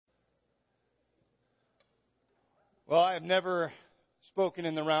Well, I have never spoken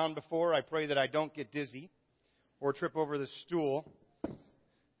in the round before. I pray that I don't get dizzy or trip over the stool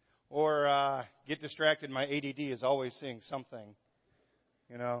or get distracted. My ADD is always seeing something,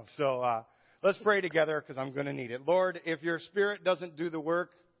 So let's pray together because I'm going to need it. Lord, if your Spirit doesn't do the work,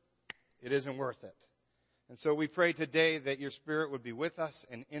 it isn't worth it. And so we pray today that your Spirit would be with us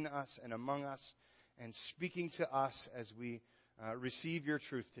and in us and among us and speaking to us as we receive your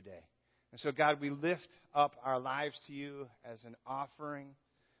truth today. And so, God, we lift up our lives to you as an offering.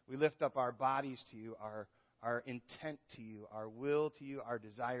 We lift up our bodies to you, our intent to you, our will to you, our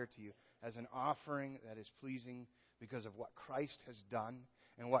desire to you as an offering that is pleasing because of what Christ has done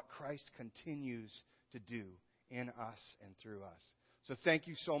and what Christ continues to do in us and through us. So thank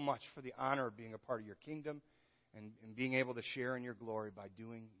you so much for the honor of being a part of your kingdom and being able to share in your glory by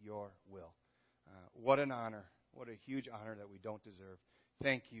doing your will. What an honor. What a huge honor that we don't deserve.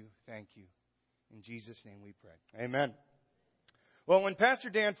 Thank you. Thank you. In Jesus' name we pray. Amen. Well, when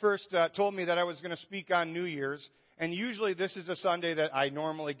Pastor Dan first told me that I was going to speak on New Year's, and usually this is a Sunday that I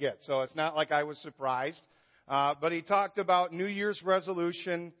normally get, so it's not like I was surprised, but he talked about New Year's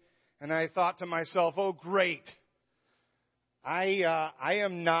resolution, and I thought to myself, oh, great. I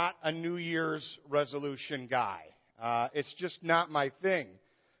am not a New Year's resolution guy. It's just not my thing.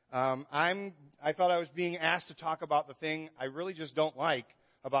 I thought I was being asked to talk about the thing I really just don't like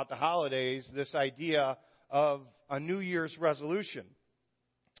about the holidays, this idea of a New Year's resolution.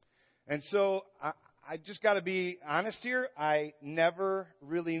 And so I just got to be honest here. I never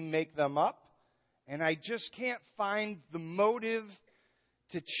really make them up, and I just can't find the motive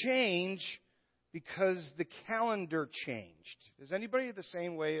to change because the calendar changed. Is anybody the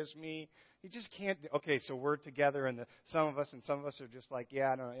same way as me? You just can't. Okay, so we're together, and some of us are just like,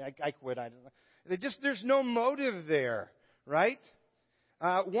 yeah, no, I quit. There's no motive there, right?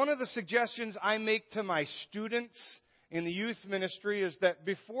 One of the suggestions I make to my students in the youth ministry is that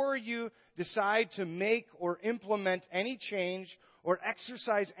before you decide to make or implement any change or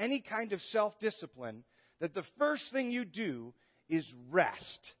exercise any kind of self-discipline, that the first thing you do is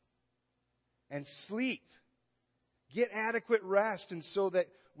rest and sleep. Get adequate rest, and so that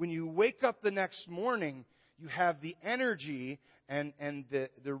when you wake up the next morning, you have the energy and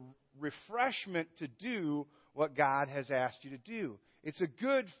the refreshment to do what God has asked you to do. It's a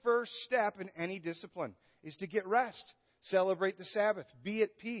good first step in any discipline, is to get rest, celebrate the Sabbath, be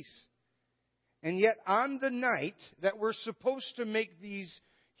at peace. And yet on the night that we're supposed to make these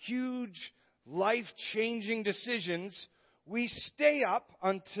huge, life-changing decisions, we stay up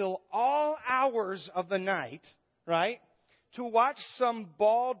until all hours of the night, right, to watch some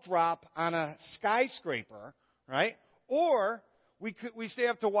ball drop on a skyscraper, right? Or we stay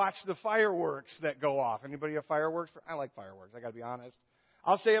up to watch the fireworks that go off. Anybody have fireworks? I like fireworks, I got to be honest.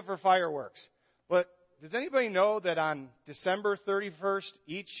 I'll stay up for fireworks. But does anybody know that on December 31st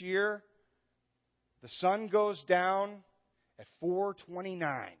each year, the sun goes down at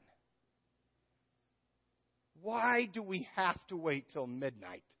 4:29? Why do we have to wait till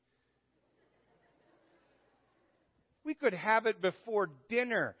midnight? We could have it before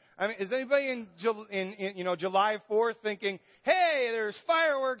dinner. I mean, is anybody in July 4th thinking, "Hey, there's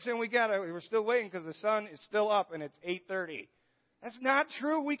fireworks and we're still waiting because the sun is still up and it's 8:30"? That's not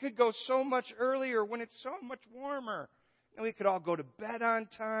true. We could go so much earlier when it's so much warmer, and we could all go to bed on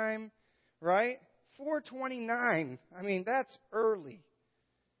time, right? 4:29. I mean, that's early.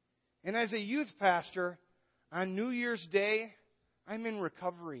 And as a youth pastor, on New Year's Day, I'm in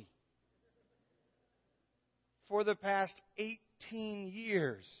recovery. For the past 18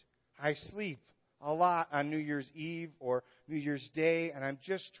 years, I sleep a lot on New Year's Eve or New Year's Day, and I'm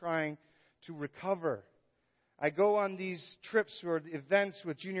just trying to recover. I go on these trips or events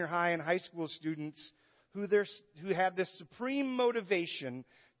with junior high and high school students who have this supreme motivation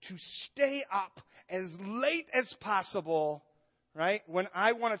to stay up as late as possible, right, when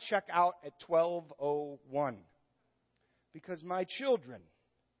I want to check out at 12:01. Because my children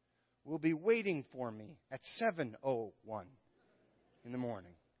will be waiting for me at 7:01 in the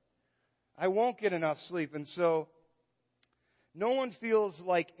morning. I won't get enough sleep, and so no one feels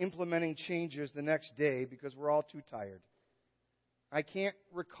like implementing changes the next day because we're all too tired. I can't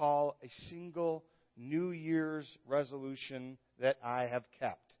recall a single New Year's resolution that I have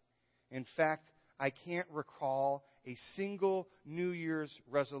kept. In fact, I can't recall a single New Year's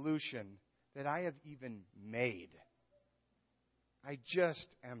resolution that I have even made. I just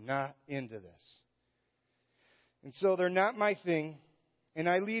am not into this. And so they're not my thing. And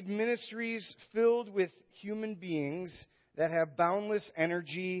I lead ministries filled with human beings that have boundless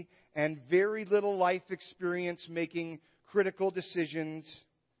energy and very little life experience making critical decisions.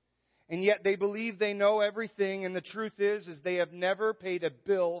 And yet they believe they know everything, and the truth is they have never paid a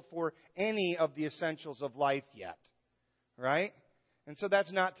bill for any of the essentials of life yet. Right? And so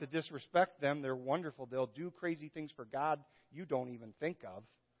that's not to disrespect them. They're wonderful. They'll do crazy things for God you don't even think of.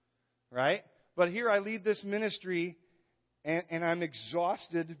 Right? But here I lead this ministry, and I'm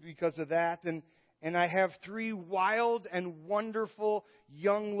exhausted because of that. And I have 3 wild and wonderful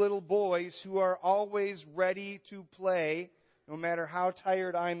young little boys who are always ready to play, no matter how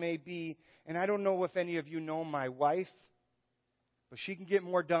tired I may be. And I don't know if any of you know my wife, but she can get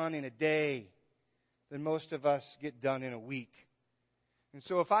more done in a day than most of us get done in a week. And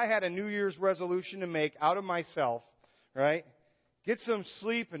so if I had a New Year's resolution to make out of myself, right, get some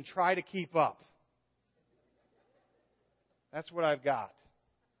sleep and try to keep up. That's what I've got.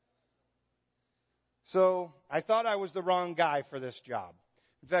 So I thought I was the wrong guy for this job.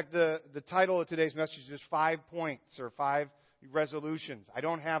 In fact, the title of today's message is 5 points or 5 resolutions. I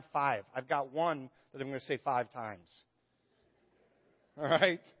don't have 5. I've got one that I'm going to say 5 times. All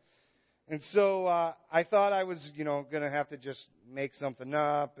right? And so I thought I was, going to have to just make something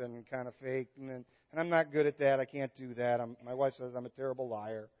up and kind of fake. And I'm not good at that. I can't do that. My wife says I'm a terrible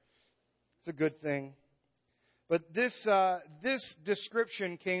liar. It's a good thing. But this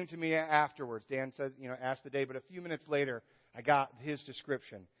description came to me afterwards. Dan said, asked the day, but a few minutes later, I got his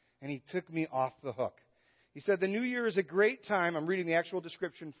description. And he took me off the hook. He said, the New Year is a great time. I'm reading the actual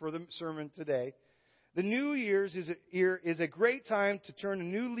description for the sermon today. The New Year's is a great time to turn a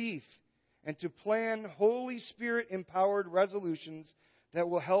new leaf and to plan Holy Spirit-empowered resolutions that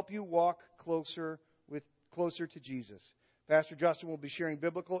will help you walk closer to Jesus. Pastor Justin will be sharing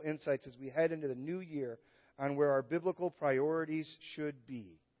biblical insights as we head into the new year on where our biblical priorities should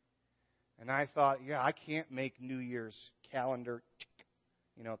be. And I thought, I can't make New Year's calendar,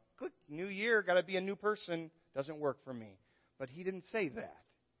 click, New Year, got to be a new person. Doesn't work for me. But he didn't say that.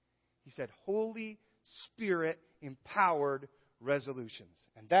 He said Holy Spirit-empowered resolutions.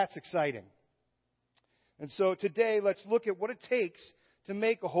 And that's exciting. And so today, let's look at what it takes to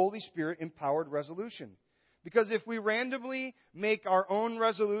make a Holy Spirit-empowered resolution. Because if we randomly make our own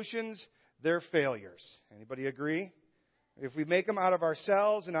resolutions, they're failures. Anybody agree? If we make them out of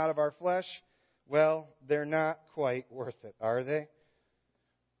ourselves and out of our flesh, well, they're not quite worth it, are they?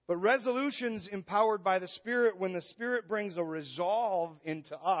 But resolutions empowered by the Spirit, when the Spirit brings a resolve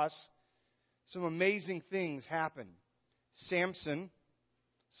into us, some amazing things happen. Samson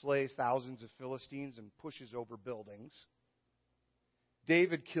slays thousands of Philistines and pushes over buildings.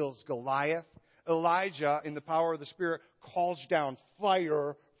 David kills Goliath. Elijah, in the power of the Spirit, calls down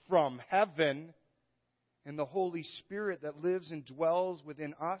fire from heaven. And the Holy Spirit that lives and dwells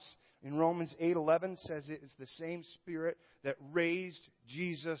within us, in Romans 8:11, says it is the same Spirit that raised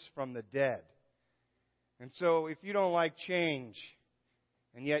Jesus from the dead. And so if you don't like change,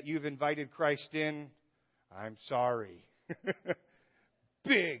 and yet you've invited Christ in, I'm sorry.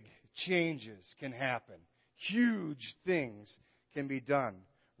 Big changes can happen. Huge things can be done.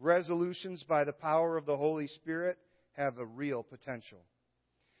 Resolutions by the power of the Holy Spirit have a real potential.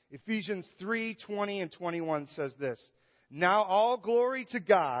 Ephesians 3:20 and 21 says this, now all glory to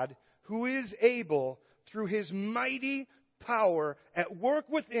God, who is able, through His mighty power at work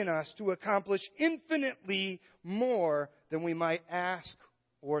within us, to accomplish infinitely more than we might ask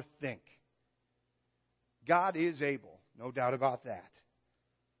or think. God is able, no doubt about that.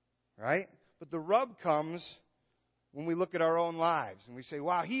 Right? But the rub comes when we look at our own lives and we say,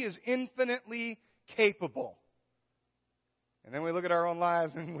 wow, He is infinitely capable. And then we look at our own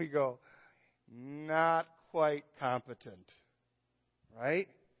lives and we go, not quite competent. Right?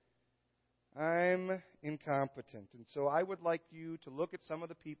 I'm incompetent. And so I would like you to look at some of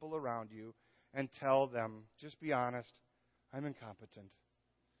the people around you and tell them, just be honest, I'm incompetent.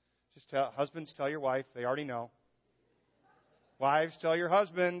 Husbands, tell your wife, they already know. Wives, tell your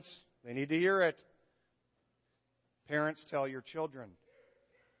husbands, they need to hear it. Parents, tell your children.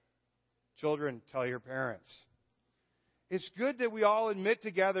 Children, tell your parents. It's good that we all admit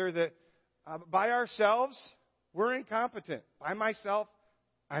together that by ourselves, we're incompetent. By myself,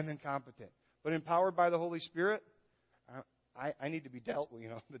 I'm incompetent. But empowered by the Holy Spirit, I need to be dealt with.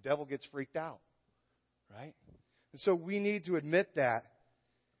 The devil gets freaked out. Right? And so we need to admit that.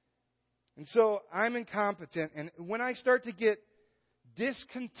 And so I'm incompetent. And when I start to get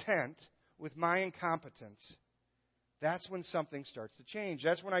discontent with my incompetence, that's when something starts to change.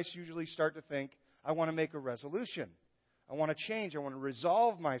 That's when I usually start to think, I want to make a resolution. I want to change. I want to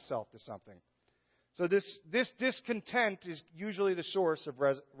resolve myself to something. So this discontent is usually the source of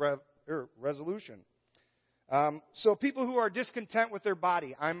resolution. So people who are discontent with their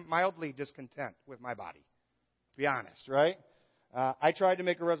body, I'm mildly discontent with my body, to be honest, right? I tried to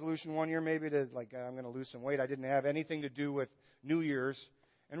make a resolution one year maybe to, I'm going to lose some weight. I didn't have anything to do with New Year's.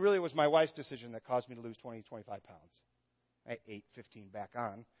 And really it was my wife's decision that caused me to lose 20, 25 pounds. I ate 15 back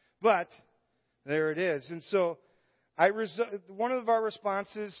on. But there it is. And so one of our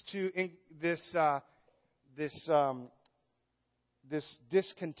responses to this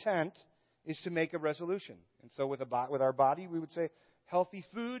discontent is to make a resolution. And so with our body, we would say healthy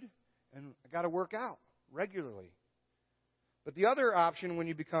food, and I got to work out regularly. But the other option when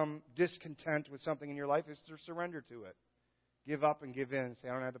you become discontent with something in your life is to surrender to it. Give up and give in and say,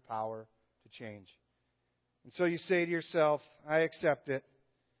 I don't have the power to change. And so you say to yourself, I accept it,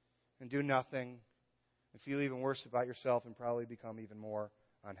 and do nothing, and feel even worse about yourself and probably become even more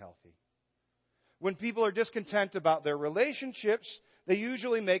unhealthy. When people are discontent about their relationships, they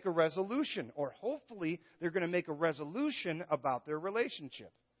usually make a resolution, or hopefully they're going to make a resolution about their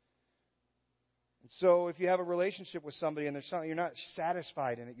relationship. And so if you have a relationship with somebody and there's something you're not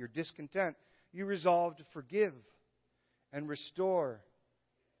satisfied in it, you're discontent, you resolve to forgive and restore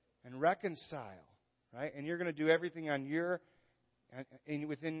and reconcile, right? And you're going to do everything on and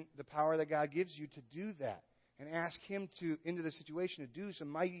within the power that God gives you to do that, and ask Him into the situation to do some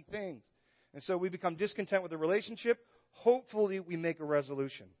mighty things. And so we become discontent with the relationship. Hopefully we make a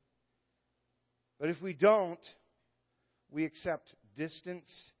resolution. But if we don't, we accept distance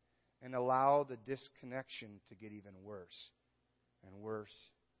and allow the disconnection to get even worse and worse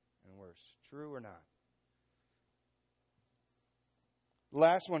and worse. True or not? The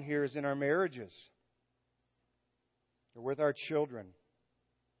last one here is in our marriages or with our children.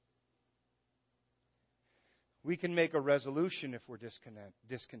 We can make a resolution if we're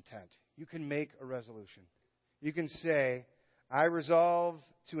discontent. You can make a resolution. You can say, I resolve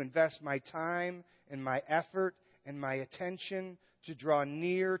to invest my time and my effort and my attention to draw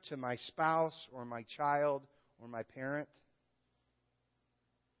near to my spouse or my child or my parent.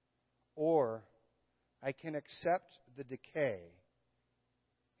 Or I can accept the decay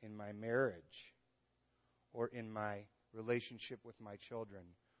in my marriage or in my relationship with my children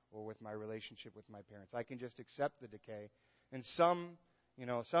or with my relationship with my parents. I can just accept the decay. And some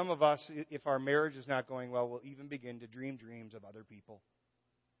of us, if our marriage is not going well, will even begin to dream dreams of other people.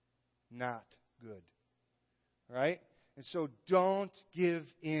 Not good. Right? And so don't give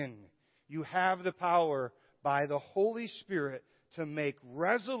in. You have the power by the Holy Spirit to make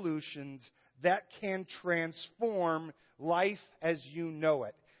resolutions that can transform life as you know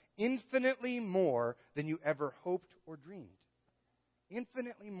it. Infinitely more than you ever hoped or dreamed.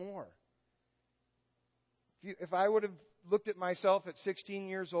 Infinitely more. If I would have looked at myself at 16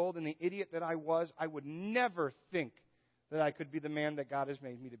 years old and the idiot that I was, I would never think that I could be the man that God has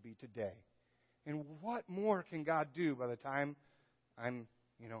made me to be today. And what more can God do by the time I'm,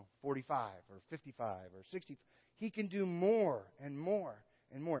 45 or 55 or 60? He can do more and more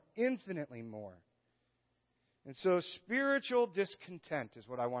and more, infinitely more. And so spiritual discontent is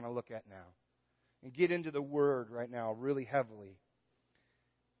what I want to look at now. And get into the Word right now really heavily.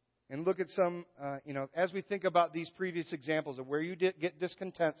 And look at some, as we think about these previous examples of where you get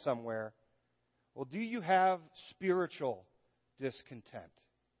discontent somewhere, well, do you have spiritual discontent?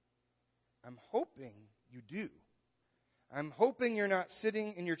 I'm hoping you do. I'm hoping you're not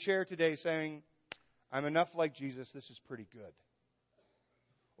sitting in your chair today saying, I'm enough like Jesus, this is pretty good.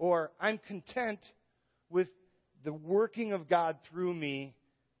 Or, I'm content with the working of God through me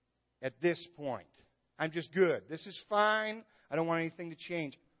at this point. I'm just good. This is fine. I don't want anything to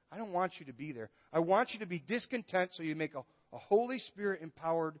change. I don't want you to be there. I want you to be discontent so you make a Holy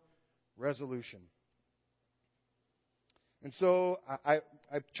Spirit-empowered resolution. And so I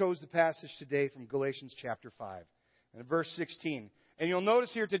chose the passage today from Galatians chapter 5 and verse 16. And you'll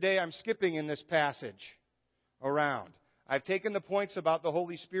notice here today I'm skipping in this passage around. I've taken the points about the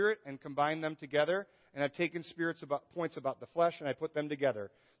Holy Spirit and combined them together. And I've taken points about the flesh and I put them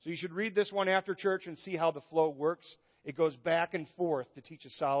together. So you should read this one after church and see how the flow works. It goes back and forth to teach a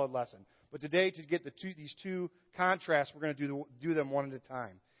solid lesson. But today, to get these two contrasts, we're going to do them one at a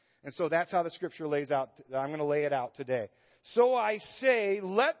time. And so that's how the Scripture lays out. I'm going to lay it out today. So I say,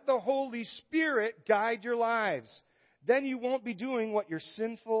 let the Holy Spirit guide your lives. Then you won't be doing what your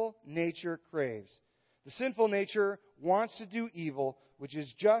sinful nature craves. The sinful nature wants to do evil, which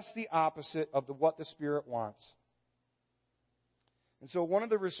is just the opposite of what the Spirit wants. And so one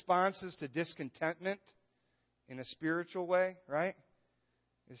of the responses to discontentment in a spiritual way, right,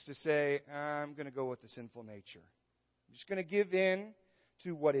 is to say, I'm going to go with the sinful nature. I'm just going to give in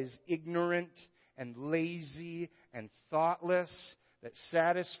to what is ignorant and lazy and thoughtless, that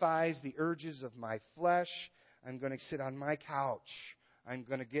satisfies the urges of my flesh. I'm going to sit on my couch. I'm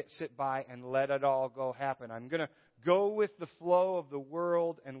going to sit by and let it all go happen. I'm going to go with the flow of the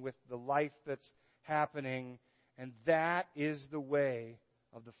world and with the life that's happening. And that is the way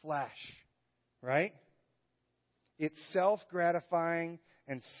of the flesh, right? It's self-gratifying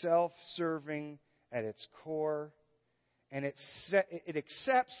and self-serving at its core. And it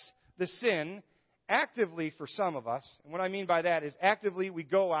accepts the sin actively for some of us. And what I mean by that is actively we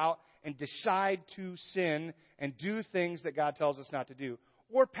go out and decide to sin and do things that God tells us not to do.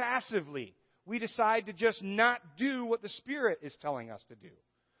 Or passively, we decide to just not do what the Spirit is telling us to do,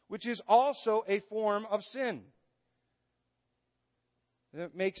 which is also a form of sin. Does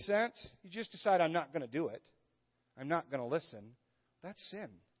that make sense? You just decide, I'm not going to do it. I'm not going to listen. That's sin,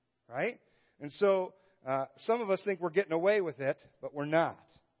 right? And so some of us think we're getting away with it, but we're not.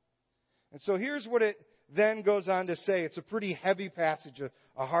 And so here's what it then goes on to say. It's a pretty heavy passage,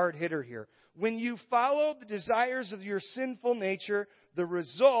 a hard hitter here. When you follow the desires of your sinful nature, the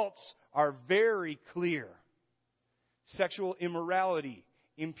results are very clear. Sexual immorality,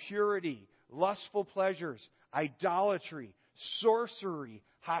 impurity, lustful pleasures, idolatry, sorcery,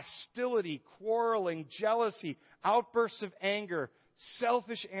 hostility, quarreling, jealousy, outbursts of anger,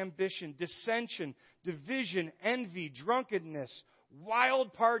 selfish ambition, dissension, division, envy, drunkenness,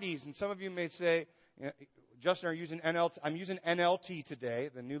 wild parties. And some of you may say, Justin, are you using NLT? I'm using NLT today,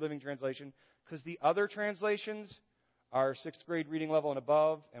 the New Living Translation, because the other translations are 6th grade reading level and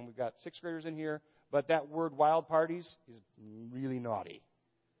above, and we've got 6th graders in here. But that word wild parties is really naughty.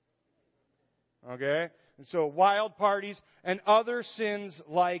 Okay? And so wild parties and other sins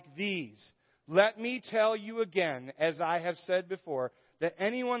like these. Let me tell you again, as I have said before, that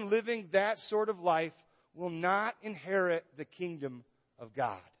anyone living that sort of life will not inherit the kingdom of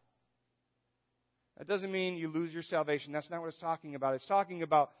God. That doesn't mean you lose your salvation. That's not what it's talking about. It's talking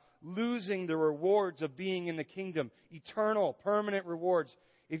about losing the rewards of being in the kingdom. Eternal, permanent rewards.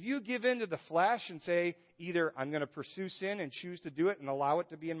 If you give in to the flesh and say, either I'm going to pursue sin and choose to do it and allow it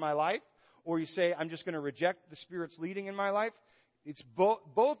to be in my life, or you say, I'm just going to reject the Spirit's leading in my life, it's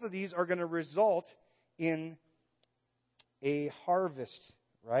both of these are going to result in a harvest,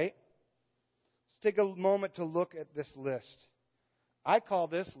 right? Let's take a moment to look at this list. I call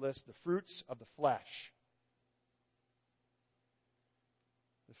this list the fruits of the flesh.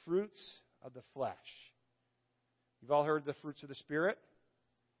 The fruits of the flesh. You've all heard the fruits of the Spirit?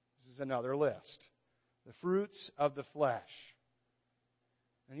 This is another list. The fruits of the flesh.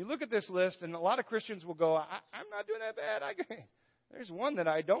 And you look at this list, and a lot of Christians will go, I'm not doing that bad. There's one that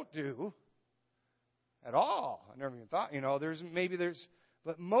I don't do at all. I never even thought,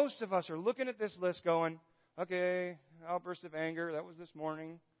 but most of us are looking at this list going, okay, outburst of anger, that was this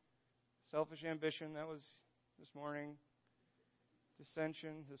morning. Selfish ambition, that was this morning.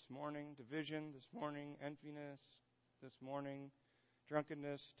 Dissension, this morning. Division, this morning. Enviness, this morning.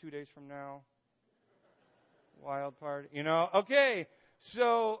 Drunkenness, 2 days from now. Wild party. Okay.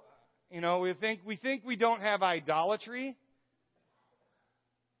 So, we think we don't have idolatry.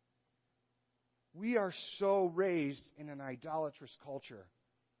 We are so raised in an idolatrous culture.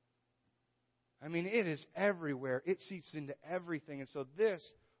 I mean, it is everywhere. It seeps into everything. And so this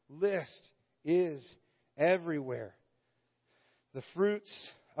list is everywhere. The fruits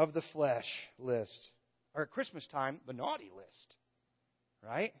of the flesh list. Or at Christmas time, the naughty list.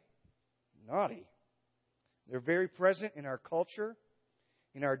 Right? Naughty. They're very present in our culture,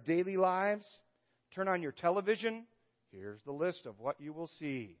 in our daily lives. Turn on your television. Here's the list of what you will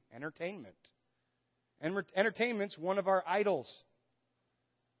see. Entertainment. Entertainment's one of our idols.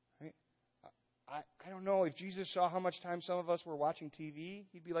 Right? I don't know, if Jesus saw how much time some of us were watching TV,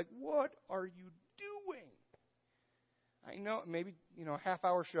 he'd be like, what are you doing? I know, maybe, a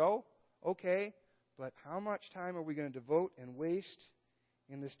half-hour show, okay, but how much time are we going to devote and waste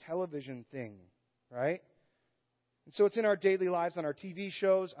in this television thing, right? And so it's in our daily lives, on our TV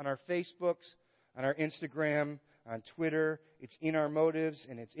shows, on our Facebooks, on our Instagram, on Twitter. It's in our motives,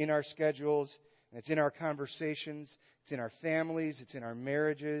 and it's in our schedules, and it's in our conversations. It's in our families. It's in our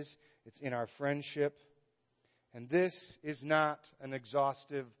marriages. It's in our friendship. And this is not an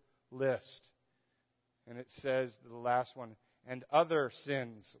exhaustive list. And it says, the last one, and other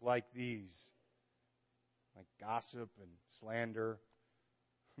sins like these, like gossip and slander.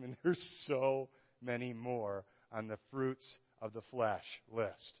 I mean, there's so many more on the fruits of the flesh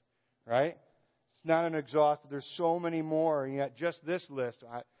list, right? It's not an exhaustive. There's so many more, and yet just this list,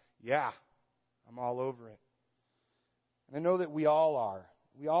 I'm all over it. And I know that we all are.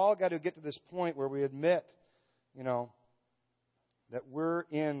 We all got to get to this point where we admit, that we're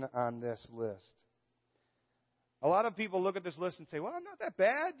in on this list. A lot of people look at this list and say, well, I'm not that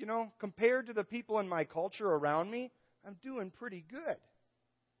bad. Compared to the people in my culture around me, I'm doing pretty good.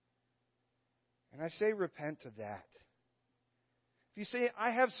 And I say repent of that. If you say,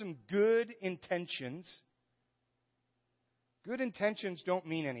 I have some good intentions don't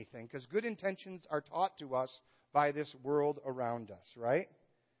mean anything, because good intentions are taught to us by this world around us, right?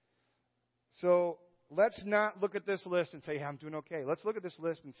 So let's not look at this list and say, I'm doing okay. Let's look at this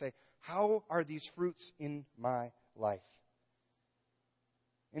list and say, how are these fruits in my life?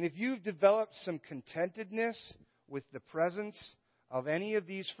 And if you've developed some contentedness with the presence of any of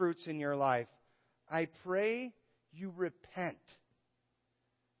these fruits in your life, I pray you repent.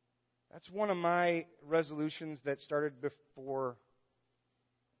 That's one of my resolutions that started before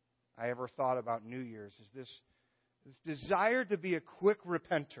I ever thought about New Year's, is this desire to be a quick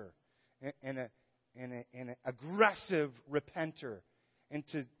repenter and an aggressive repenter, and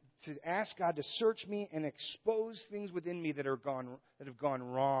to ask God to search me and expose things within me that have gone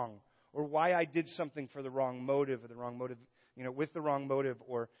wrong, or why I did something for the wrong motive, with the wrong motive,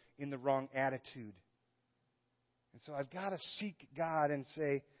 or in the wrong attitude. And so I've got to seek God and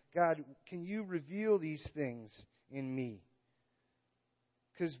say, God, can you reveal these things in me?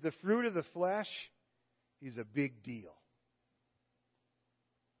 Because the fruit of the flesh is a big deal.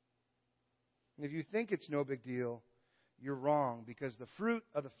 And if you think it's no big deal, you're wrong, because the fruit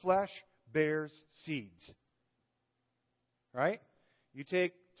of the flesh bears seeds. Right? You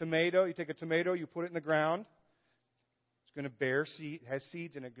take a tomato, you put it in the ground, it's going to bear seed, has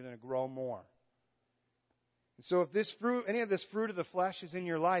seeds, and it's going to grow more. And so if this fruit, any of this fruit of the flesh is in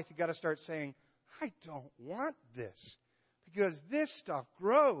your life, you've got to start saying, I don't want this, because this stuff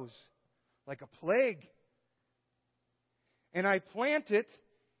grows like a plague. And I plant it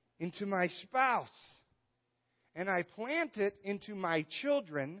into my spouse. And I plant it into my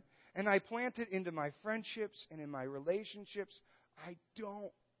children. And I plant it into my friendships and in my relationships. I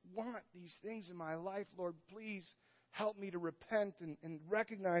don't want these things in my life. Lord, please help me to repent and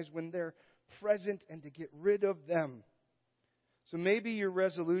recognize when they're present and to get rid of them. So maybe your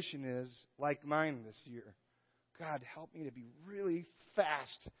resolution is like mine this year. God, help me to be really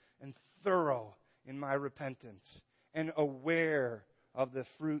fast and thorough in my repentance and aware of the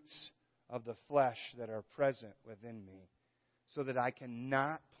fruits of the flesh that are present within me, so that I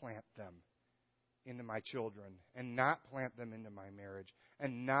cannot plant them into my children, and not plant them into my marriage,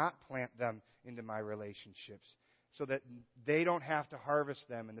 and not plant them into my relationships, so that they don't have to harvest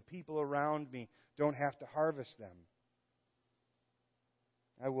them, and the people around me don't have to harvest them.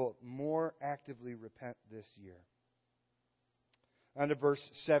 I will more actively repent this year. On to verse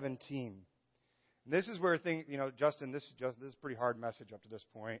 17. This is where things, Justin, this is a pretty hard message up to this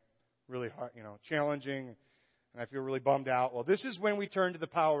point. Really hard, challenging, and I feel really bummed out. Well, this is when we turn to the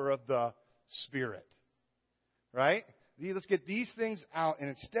power of the Spirit. Right? Let's get these things out, and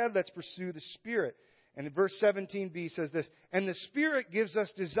instead let's pursue the Spirit. And in verse 17b says this, and the Spirit gives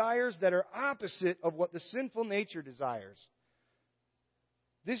us desires that are opposite of what the sinful nature desires.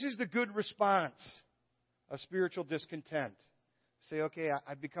 This is the good response of spiritual discontent. Say, okay,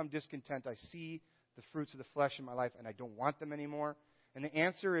 I've become discontent. I see the fruits of the flesh in my life, and I don't want them anymore. And the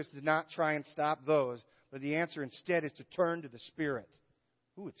answer is to not try and stop those, but the answer instead is to turn to the Spirit.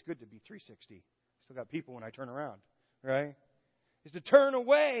 Ooh, it's good to be 360. Still got people when I turn around, right? Is to turn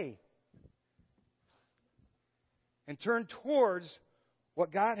away and turn towards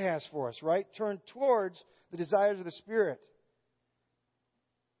what God has for us, right? Turn towards the desires of the Spirit.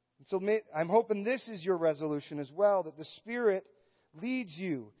 And so I'm hoping this is your resolution as well, that the Spirit leads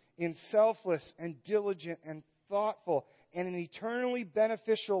you in selfless and diligent and thoughtful and an eternally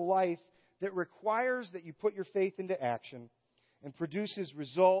beneficial life that requires that you put your faith into action and produces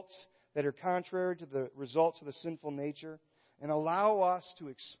results that are contrary to the results of the sinful nature, and allow us to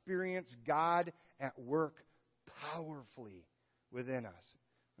experience God at work powerfully within us.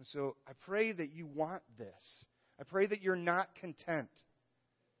 And so I pray that you want this. I pray that you're not content,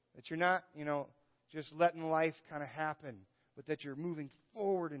 that you're not, just letting life kind of happen, but that you're moving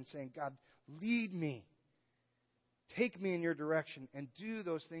forward and saying, God, lead me. Take me in your direction and do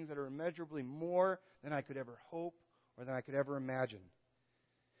those things that are immeasurably more than I could ever hope or than I could ever imagine.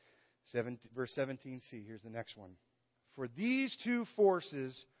 Verse 17c, here's the next one. For these two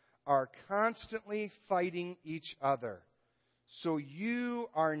forces are constantly fighting each other, so you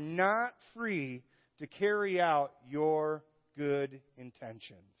are not free to carry out your good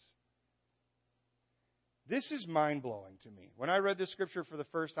intentions. This is mind-blowing to me. When I read this scripture for the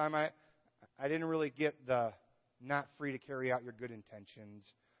first time, I didn't really get the not free to carry out your good intentions.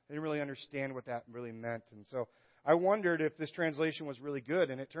 I didn't really understand what that really meant. And so I wondered if this translation was really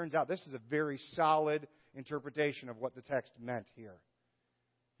good. And it turns out this is a very solid interpretation of what the text meant here.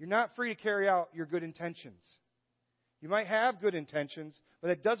 You're not free to carry out your good intentions. You might have good intentions, but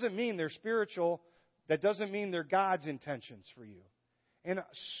that doesn't mean they're spiritual. That doesn't mean they're God's intentions for you. And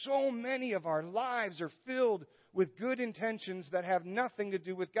so many of our lives are filled with good intentions that have nothing to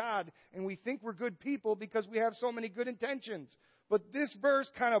do with God. And we think we're good people because we have so many good intentions. But this verse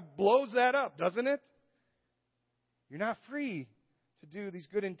kind of blows that up, doesn't it? You're not free to do these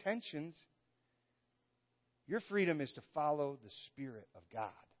good intentions. Your freedom is to follow the Spirit of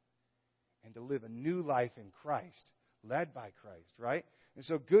God and to live a new life in Christ, led by Christ, right? And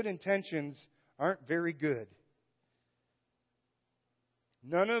so good intentions aren't very good.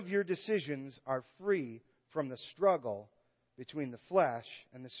 None of your decisions are free from the struggle between the flesh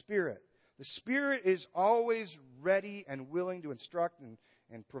and the Spirit. The Spirit is always ready and willing to instruct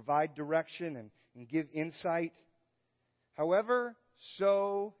and provide direction and give insight. However,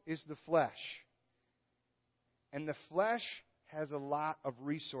 so is the flesh. And the flesh has a lot of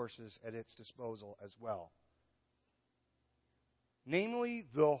resources at its disposal as well. Namely,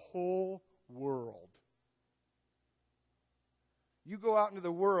 the whole world. You go out into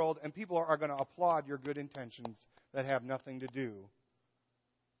the world and people are going to applaud your good intentions that have nothing to do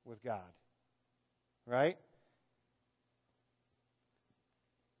with God. Right?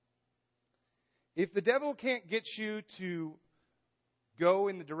 If the devil can't get you to go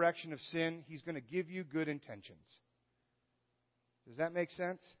in the direction of sin, he's going to give you good intentions. Does that make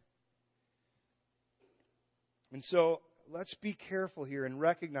sense? And so, let's be careful here and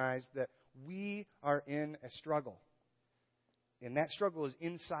recognize that we are in a struggle. And that struggle is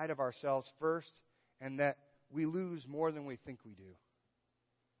inside of ourselves first, and that we lose more than we think we do.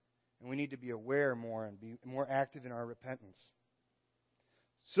 And we need to be aware more and be more active in our repentance.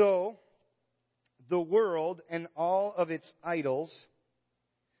 So, the world and all of its idols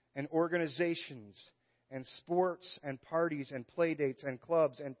and organizations and sports and parties and play dates and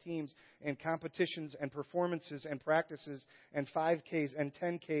clubs and teams and competitions and performances and practices and 5Ks and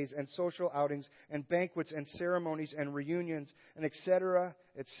 10Ks and social outings and banquets and ceremonies and reunions and etc.,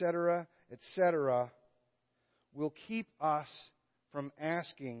 etc., etc. will keep us from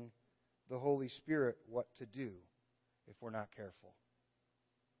asking the Holy Spirit what to do if we're not careful.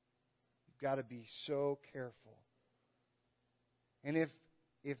 You've got to be so careful. And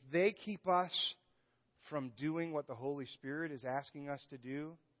if they keep us from doing what the Holy Spirit is asking us to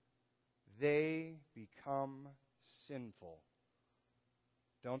do, they become sinful.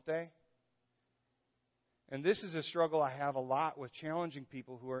 Don't they? And this is a struggle I have a lot with challenging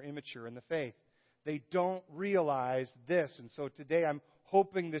people who are immature in the faith. They don't realize this. And so today I'm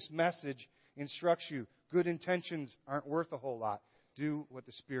hoping this message instructs you. Good intentions aren't worth a whole lot. Do what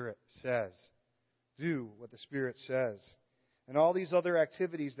the Spirit says. Do what the Spirit says. And all these other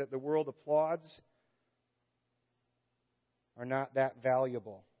activities that the world applauds are not that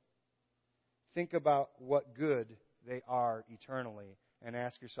valuable. Think about what good they are eternally and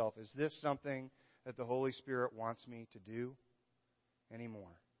ask yourself, is this something that the Holy Spirit wants me to do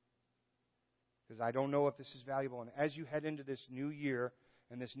anymore? Because I don't know if this is valuable. And as you head into this new year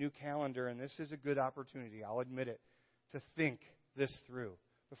and this new calendar, and this is a good opportunity, I'll admit it, to think this through.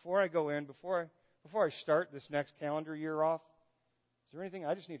 Before I go in, before I start this next calendar year off, is there anything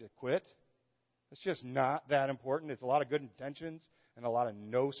I just need to quit? It's just not that important. It's a lot of good intentions and a lot of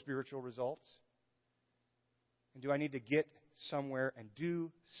no spiritual results. And do I need to get somewhere and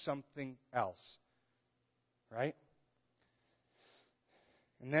do something else? Right?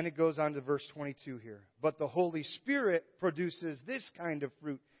 And then it goes on to verse 22 here. But the Holy Spirit produces this kind of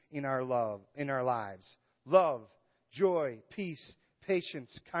fruit in our lives. Love, joy, peace,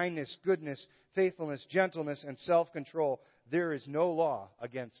 patience, kindness, goodness, faithfulness, gentleness, and self-control. There is no law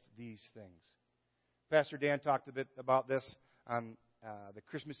against these things. Pastor Dan talked a bit about this on the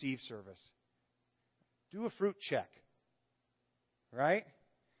Christmas Eve service. Do a fruit check, right?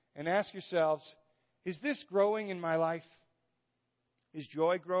 And ask yourselves, is this growing in my life? Is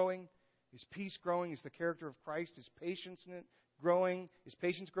joy growing? Is peace growing? Is the character of Christ? Is patience growing? Is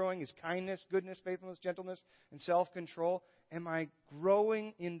patience growing? Is kindness, goodness, faithfulness, gentleness, and self-control? Am I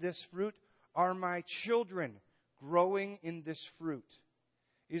growing in this fruit? Are my children growing in this fruit?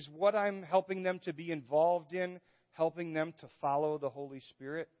 Is what I'm helping them to be involved in helping them to follow the Holy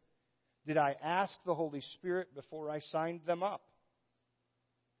Spirit? Did I ask the Holy Spirit before I signed them up?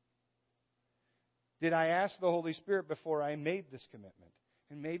 Did I ask the Holy Spirit before I made this commitment?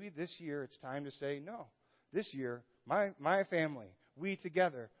 And maybe this year it's time to say, no. This year, my family, we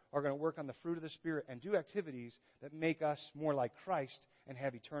together are going to work on the fruit of the Spirit and do activities that make us more like Christ and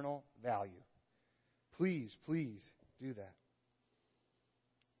have eternal value. Please, please do that.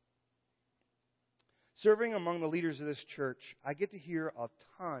 Serving among the leaders of this church, I get to hear a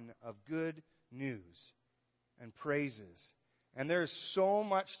ton of good news. and praises. And there's so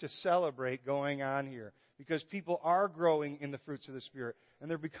much to celebrate going on here because people are growing in the fruits of the Spirit and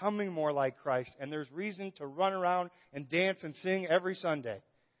they're becoming more like Christ. And there's reason to run around and dance and sing every Sunday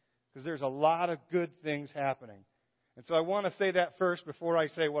because there's a lot of good things happening. And so I want to say that first before I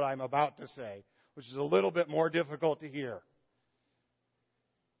say what I'm about to say, which is a little bit more difficult to hear.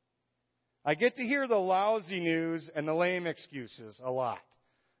 I get to hear the lousy news and the lame excuses a lot.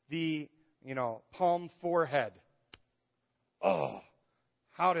 The, palm forehead. Oh,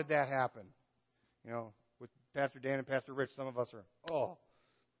 how did that happen? With Pastor Dan and Pastor Rich, some of us are,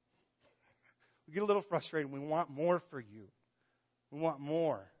 we get a little frustrated. We want more for you. We want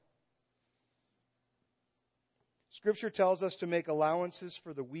more. Scripture tells us to make allowances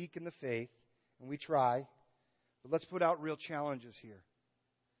for the weak in the faith, and we try. But let's put out real challenges here.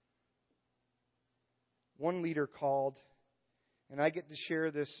 One leader called, and I get to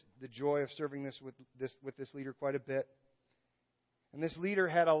share the joy of serving with this leader quite a bit. And this leader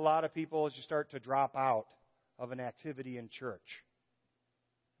had a lot of people just start to drop out of an activity in church.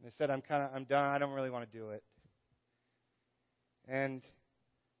 And they said, I'm done. I don't really want to do it. And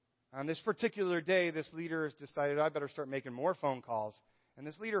on this particular day, this leader has decided, I better start making more phone calls. And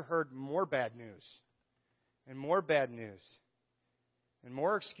this leader heard more bad news. And more bad news. And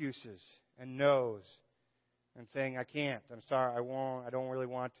more excuses and no's. And saying, I can't. I'm sorry. I won't. I don't really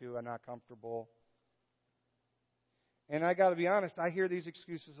want to. I'm not comfortable. And I got to be honest, I hear these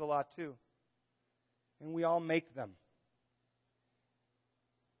excuses a lot too. And we all make them.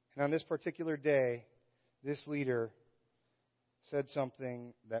 And on this particular day, this leader said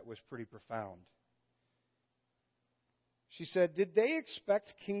something that was pretty profound. She said, did they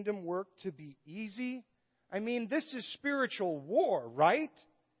expect kingdom work to be easy? I mean, this is spiritual war, right?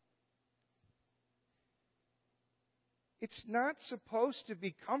 It's not supposed to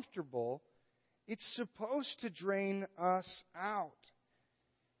be comfortable. It's supposed to drain us out.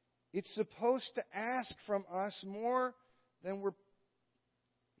 It's supposed to ask from us more than we're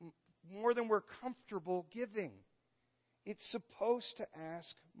comfortable giving. It's supposed to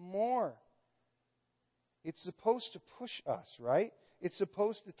ask more. It's supposed to push us, right? It's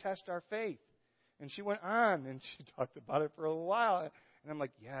supposed to test our faith. And she went on and she talked about it for a while. And I'm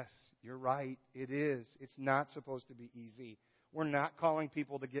like, yes, you're right. It is. It's not supposed to be easy. We're not calling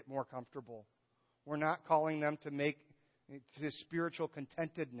people to get more comfortable. We're not calling them to spiritual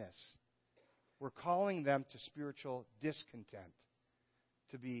contentedness. We're calling them to spiritual discontent.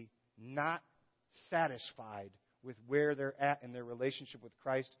 To be not satisfied with where they're at in their relationship with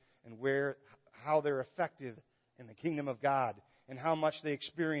Christ and how they're effective in the kingdom of God and how much they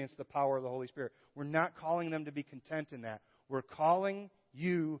experience the power of the Holy Spirit. We're not calling them to be content in that. We're calling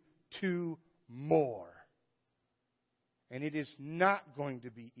you to more. And it is not going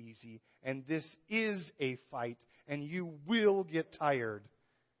to be easy. And this is a fight. And you will get tired.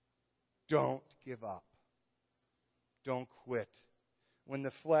 Don't give up. Don't quit. When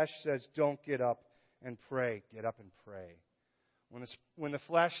the flesh says, don't get up and pray, get up and pray. When the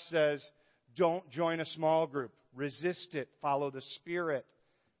flesh says, don't join a small group, resist it, follow the Spirit,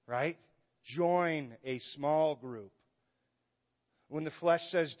 right? Join a small group. When the flesh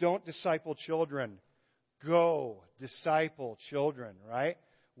says, don't disciple children, go disciple children, right?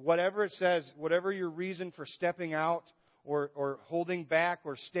 Whatever it says, whatever your reason for stepping out or holding back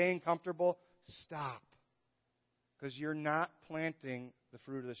or staying comfortable, stop. Because you're not planting the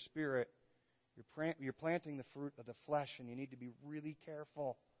fruit of the Spirit. You're planting the fruit of the flesh, and you need to be really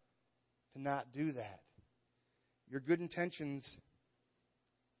careful to not do that. Your good intentions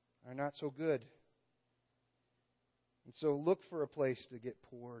are not so good. And so look for a place to get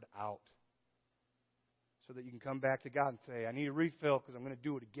poured out so that you can come back to God and say, I need a refill because I'm going to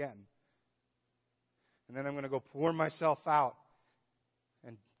do it again. And then I'm going to go pour myself out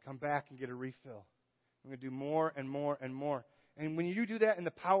and come back and get a refill. I'm going to do more and more and more. And when you do that in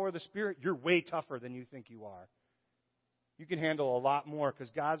the power of the Spirit, you're way tougher than you think you are. You can handle a lot more because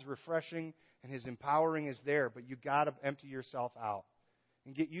God's refreshing and His empowering is there, but you've got to empty yourself out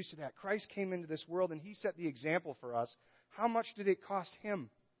and get used to that. Christ came into this world and He set the example for us. How much did it cost Him?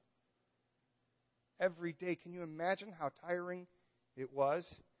 Every day. Can you imagine how tiring it was?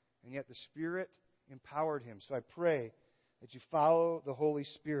 And yet the Spirit empowered Him. So I pray that you follow the Holy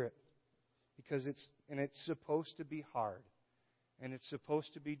Spirit because it's supposed to be hard. And it's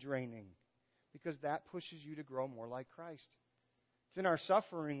supposed to be draining because that pushes you to grow more like Christ. It's in our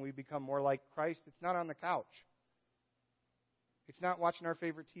suffering we become more like Christ. It's not on the couch. It's not watching our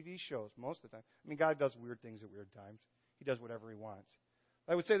favorite TV shows most of the time. I mean, God does weird things at weird times. He does whatever He wants.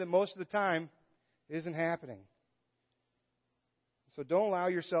 But I would say that most of the time it isn't happening. So don't allow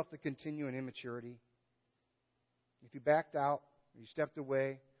yourself to continue in immaturity. if you backed out, or you stepped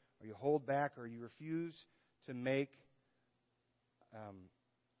away, or you hold back, or you refuse to make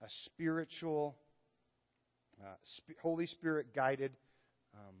a spiritual, Holy Spirit guided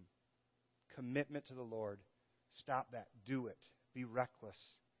commitment to the Lord, stop that. Do it. Be reckless.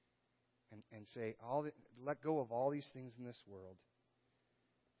 And say, let go of all these things in this world.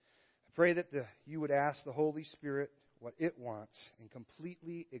 I pray that you would ask the Holy Spirit what it wants and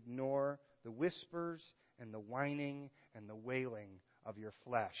completely ignore the whispers and the whining and the wailing of your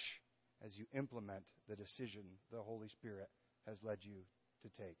flesh as you implement the decision the Holy Spirit has led you to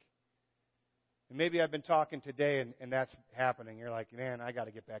take. And maybe I've been talking today and that's happening. You're like, man, I got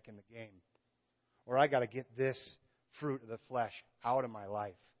to get back in the game. Or I got to get this fruit of the flesh out of my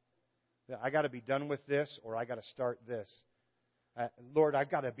life. I got to be done with this, or I got to start this. Lord,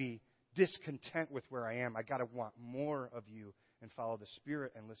 I've got to be discontent with where I am. I got to want more of you and follow the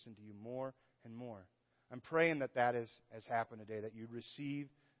Spirit and listen to you more and more. I'm praying that has happened today, that you receive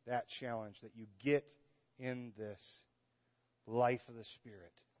that challenge, that you get in this life of the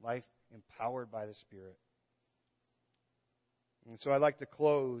Spirit, life empowered by the Spirit. And so I'd like to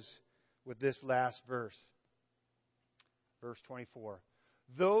close with this last verse, verse 24.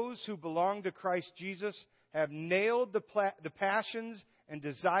 Those who belong to Christ Jesus have nailed the passions and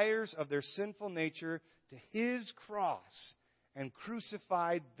desires of their sinful nature to His cross and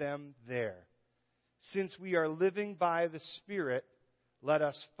crucified them there. Since we are living by the Spirit, let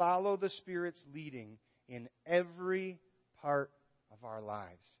us follow the Spirit's leading in every part of our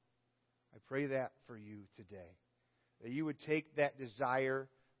lives. I pray that for you today, that you would take that desire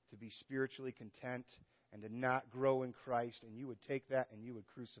to be spiritually content and to not grow in Christ, and you would take that and you would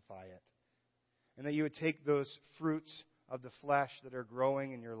crucify it. And that you would take those fruits of the flesh that are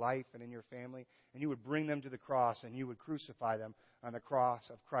growing in your life and in your family, and you would bring them to the cross, and you would crucify them on the cross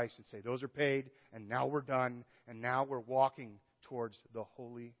of Christ and say, those are paid, and now we're done, and now we're walking towards the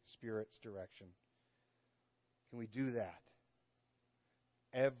Holy Spirit's direction. Can we do that?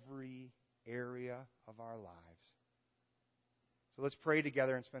 Every area of our lives. So let's pray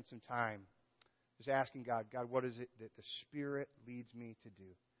together and spend some time just asking God, what is it that the Spirit leads me to do?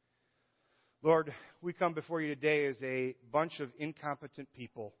 Lord, we come before you today as a bunch of incompetent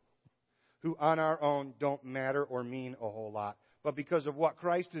people who on our own don't matter or mean a whole lot. But because of what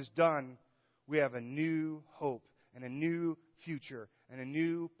Christ has done, we have a new hope and a new future and a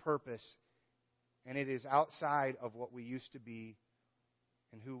new purpose. And it is outside of what we used to be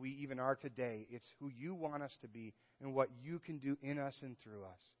and who we even are today. It's who you want us to be and what you can do in us and through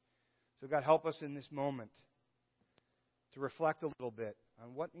us. So God, help us in this moment to reflect a little bit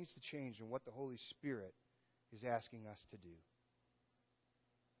on what needs to change and what the Holy Spirit is asking us to do.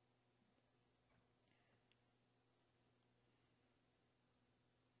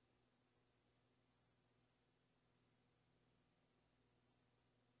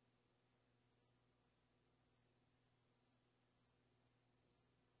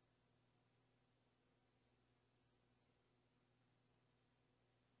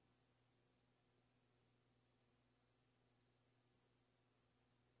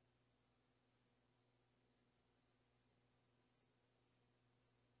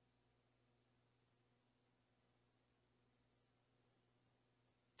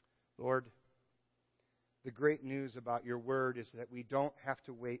 Lord, the great news about your word is that we don't have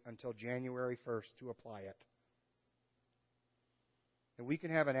to wait until January 1st to apply it. And we can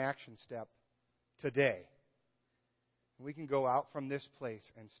have an action step today. We can go out from this place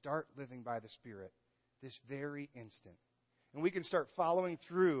and start living by the Spirit this very instant. And we can start following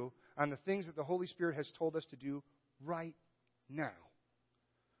through on the things that the Holy Spirit has told us to do right now.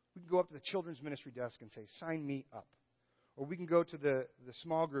 We can go up to the children's ministry desk and say, sign me up. Or we can go to the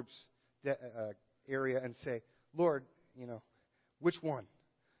small groups area and say, Lord, which one?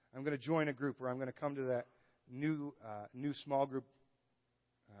 I'm going to join a group, or I'm going to come to that new small group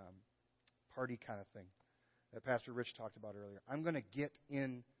party kind of thing that Pastor Rich talked about earlier. I'm going to get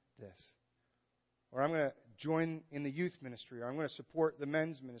in this. Or I'm going to join in the youth ministry, or I'm going to support the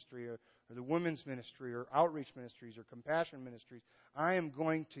men's ministry, or the women's ministry, or outreach ministries, or compassion ministries. I am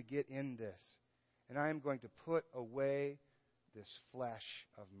going to get in this. And I am going to put away this flesh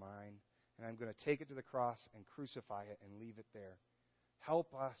of mine, and I'm going to take it to the cross and crucify it and leave it there.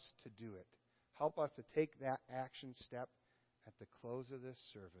 Help us to do it. Help us to take that action step at the close of this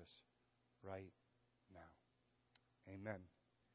service right now. Amen.